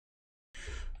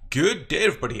Good day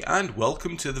everybody and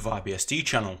welcome to the FreeBSD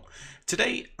channel.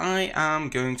 Today I am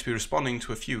going to be responding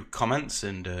to a few comments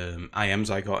and IMs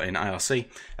I got in IRC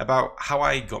about how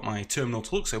I got my terminal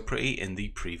to look so pretty in the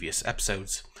previous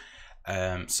episodes.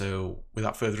 So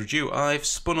without further ado, I've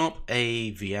spun up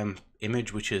a VM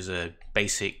image which is a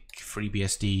basic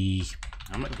FreeBSD,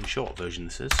 I'm not even sure what version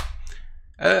this is.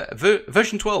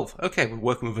 Version 12, okay, we're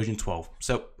working with version 12.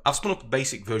 So I've spun up a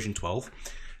basic version 12.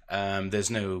 There's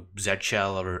no Z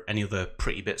shell or any other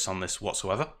pretty bits on this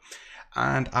whatsoever,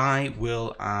 and I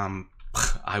will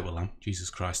Jesus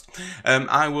Christ,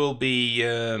 I will be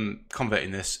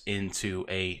converting this into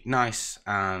a nice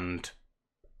and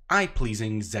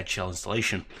eye-pleasing Z shell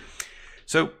installation.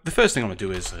 So the first thing I'm going to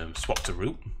do is swap to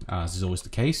root, as is always the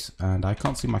case, and I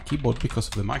can't see my keyboard because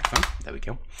of the microphone. There we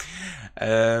go.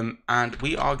 And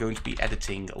we are going to be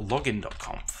editing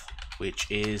login.conf,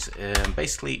 which is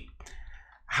basically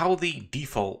how the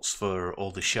defaults for all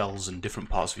the shells and different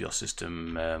parts of your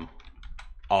system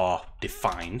are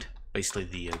defined, basically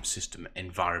the system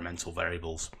environmental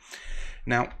variables.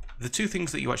 Now, the two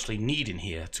things that you actually need in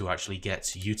here to actually get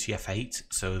UTF-8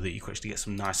 so that you can actually get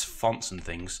some nice fonts and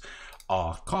things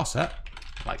are charset,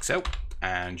 like so,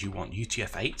 and you want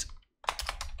UTF-8.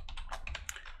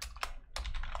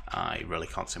 I really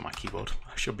can't see my keyboard.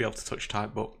 I should be able to touch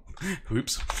type, but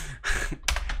whoops.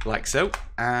 Like so,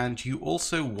 and you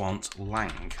also want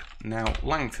lang. Now,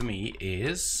 lang for me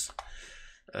is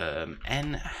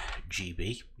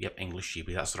NGB, yep, English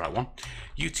GB, that's the right one.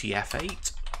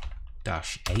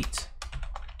 UTF-8-8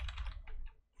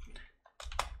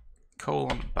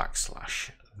 colon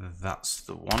backslash, that's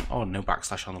the one. Oh, no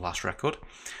backslash on the last record.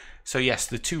 So yes,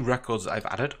 the two records I've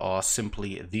added are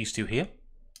simply these two here.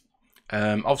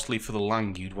 Obviously for the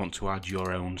lang you'd want to add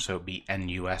your own, so it'd be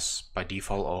NUS by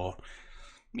default, or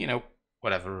you know,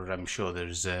 whatever. I'm sure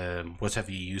there's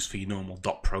whatever you use for your normal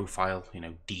dot profile, you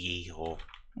know, DE or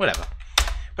whatever.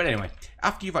 But anyway,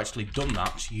 after you've actually done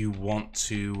that, you want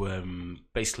to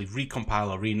basically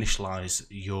recompile or reinitialize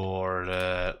your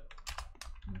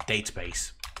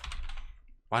database.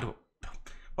 Well,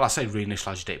 I say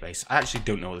reinitialize your database. I actually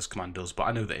don't know what this command does, but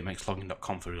I know that it makes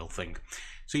login.conf a real thing.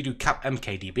 So you do cap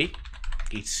mkdb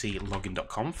etc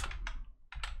login.conf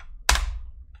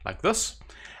like this.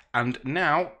 And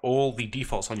now all the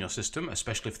defaults on your system,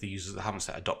 especially for the users that haven't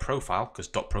set a .profile, because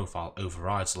 .profile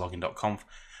overrides login.conf,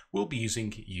 will be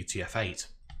using UTF-8.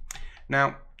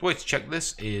 Now, the way to check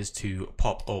this is to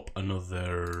pop up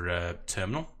another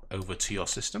terminal over to your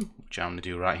system, which I'm going to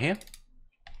do right here,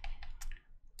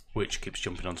 which keeps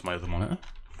jumping onto my other monitor,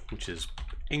 which is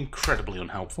incredibly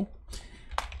unhelpful.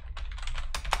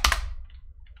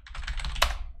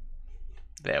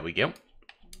 There we go.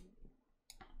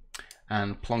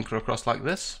 And plonk her across like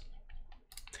this.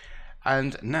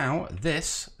 And now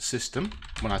this system,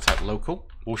 when I type local,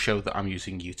 will show that I'm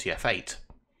using UTF-8.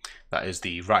 That is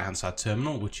the right hand side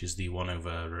terminal, which is the one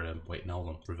over, wait, no, hold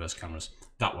on, reverse cameras,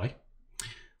 that way.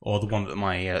 Or the one that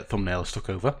my thumbnail stuck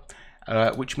over,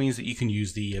 which means that you can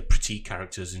use the pretty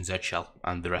characters in Z shell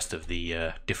and the rest of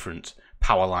the different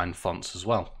powerline fonts as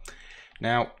well.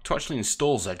 Now, to actually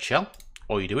install Z shell,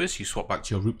 all you do is you swap back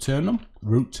to your root terminal,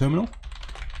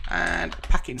 and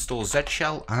packet install Z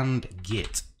shell and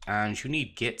git. And you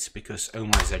need git because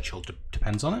oh-my-zh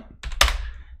depends on it.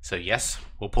 So yes,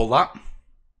 we'll pull that.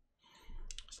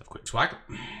 Let's have a quick swag.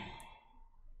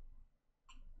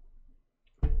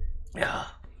 Yeah.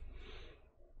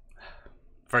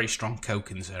 Very strong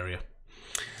coke in this area.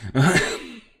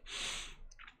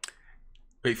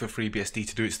 Wait for FreeBSD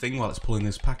to do its thing while it's pulling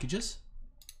those packages.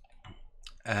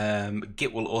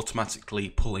 Git will automatically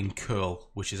pull in curl,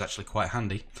 which is actually quite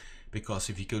handy, because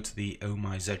if you go to the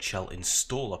oh-my-zh shell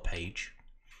installer page,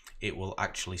 it will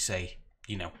actually say,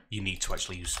 you know, you need to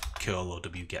actually use curl or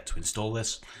wget to install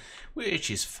this,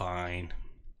 which is fine.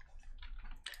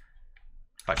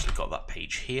 I've actually got that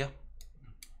page here.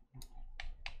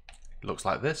 It looks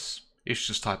like this. You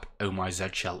should just type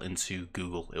oh-my-zh shell into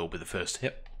Google, it will be the first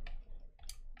hit.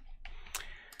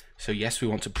 So yes, we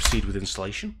want to proceed with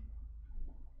installation.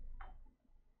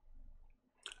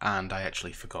 And I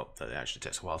actually forgot that it actually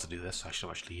takes a while to do this. I should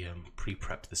have actually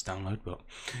pre-prepped this download, but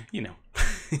you know.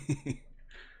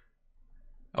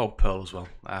 Oh, Perl as well.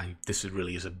 This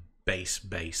really is a base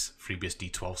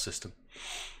FreeBSD 12 system.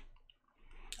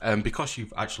 Because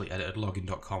you've actually edited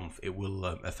login.conf, it will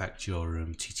affect your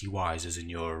TTYs, as in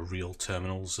your real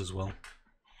terminals as well.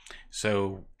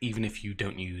 So even if you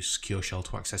don't use secure shell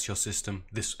to access your system,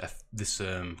 this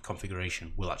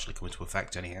configuration will actually come into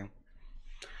effect anyhow.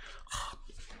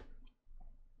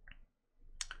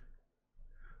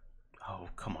 Oh,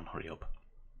 come on, hurry up.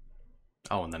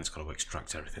 Oh, and then it's got to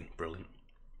extract everything. Brilliant.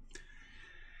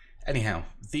 Anyhow,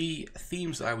 the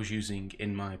themes that I was using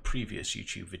in my previous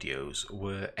YouTube videos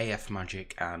were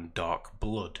oh-my-zh and Dark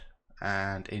Blood,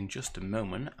 and in just a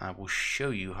moment I will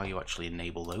show you how you actually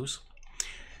enable those.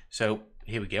 So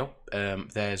here we go.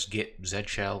 There's git, zsh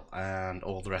shell and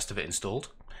all the rest of it installed.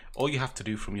 All you have to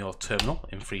do from your terminal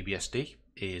in FreeBSD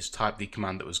is type the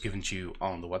command that was given to you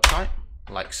on the website,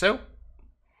 like so,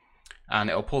 and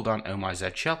it'll pull down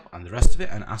oh-my-zh shell and the rest of it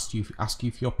and ask you for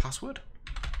your password.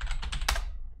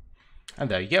 And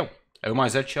there you go,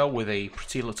 oh-my-zh shell with a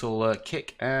pretty little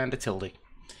kick and a tilde.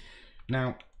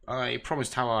 Now, I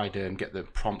promised how I'd get the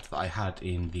prompt that I had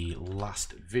in the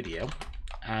last video,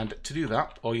 and to do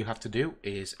that, all you have to do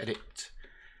is edit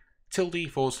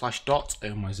tilde/dot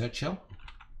oh-my-zh shell,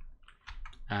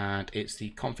 and it's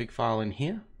the config file in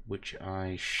here, which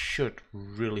I should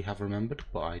really have remembered,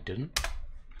 but I didn't,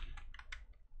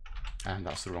 and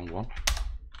that's the wrong one.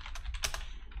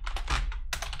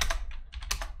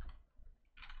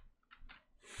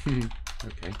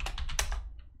 Okay.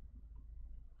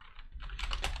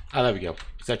 Ah, there we go.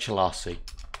 zshlrc.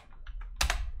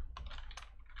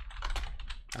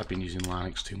 I've been using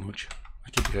Linux too much.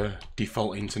 I keep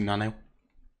defaulting to Nano.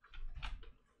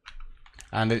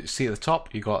 And see at the top,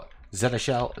 you've got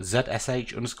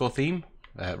zsh_theme,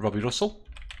 Robbie Russell.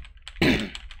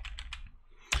 And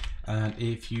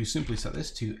if you simply set this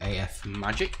to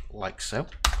oh-my-zh, like so,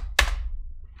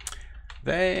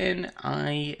 then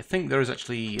I think there is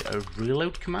actually a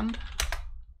reload command.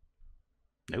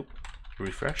 Nope.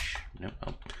 Refresh. Nope.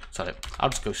 Oh, sorry. I'll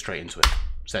just go straight into it.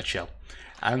 Zsh shell.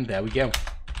 And there we go.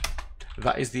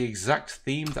 That is the exact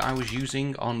theme that I was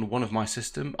using on one of my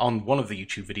system, on one of the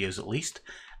YouTube videos at least.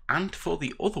 And for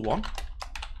the other one,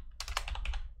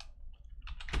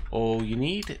 all you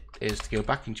need is to go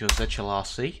back into your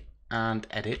zshlrc and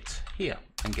edit here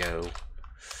and go.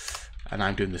 And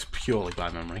I'm doing this purely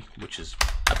by memory, which is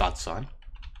a bad sign.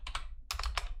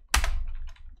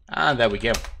 And there we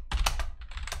go.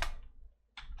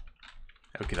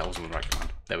 Okay, that wasn't the right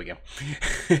command. There we go.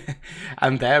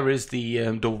 And there is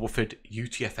the double buffered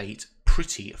UTF-8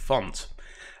 pretty font.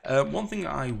 One thing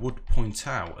I would point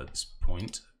out at this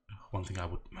point,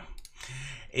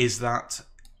 is that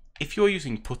if you're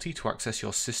using PuTTY to access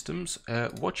your systems,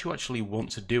 what you actually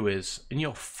want to do is, in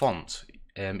your font,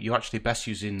 you're actually best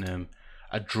using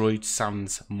a Droid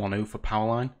Sans Mono for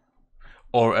Powerline,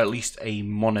 or at least a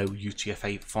mono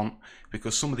UTF-8 font,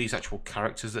 because some of these actual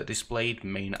characters that are displayed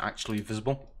may not actually be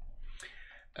visible.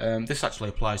 This actually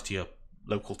applies to your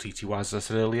local TTYs, as I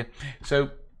said earlier.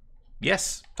 So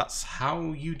yes, that's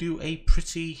how you do a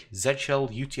pretty zsh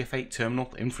UTF-8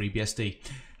 terminal in FreeBSD.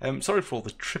 Sorry for all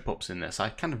the trip-ups in this. I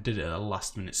kind of did it at a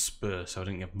last-minute spur, so I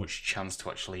didn't have much chance to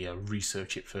actually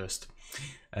research it first.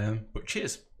 But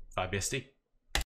cheers, FreeBSD.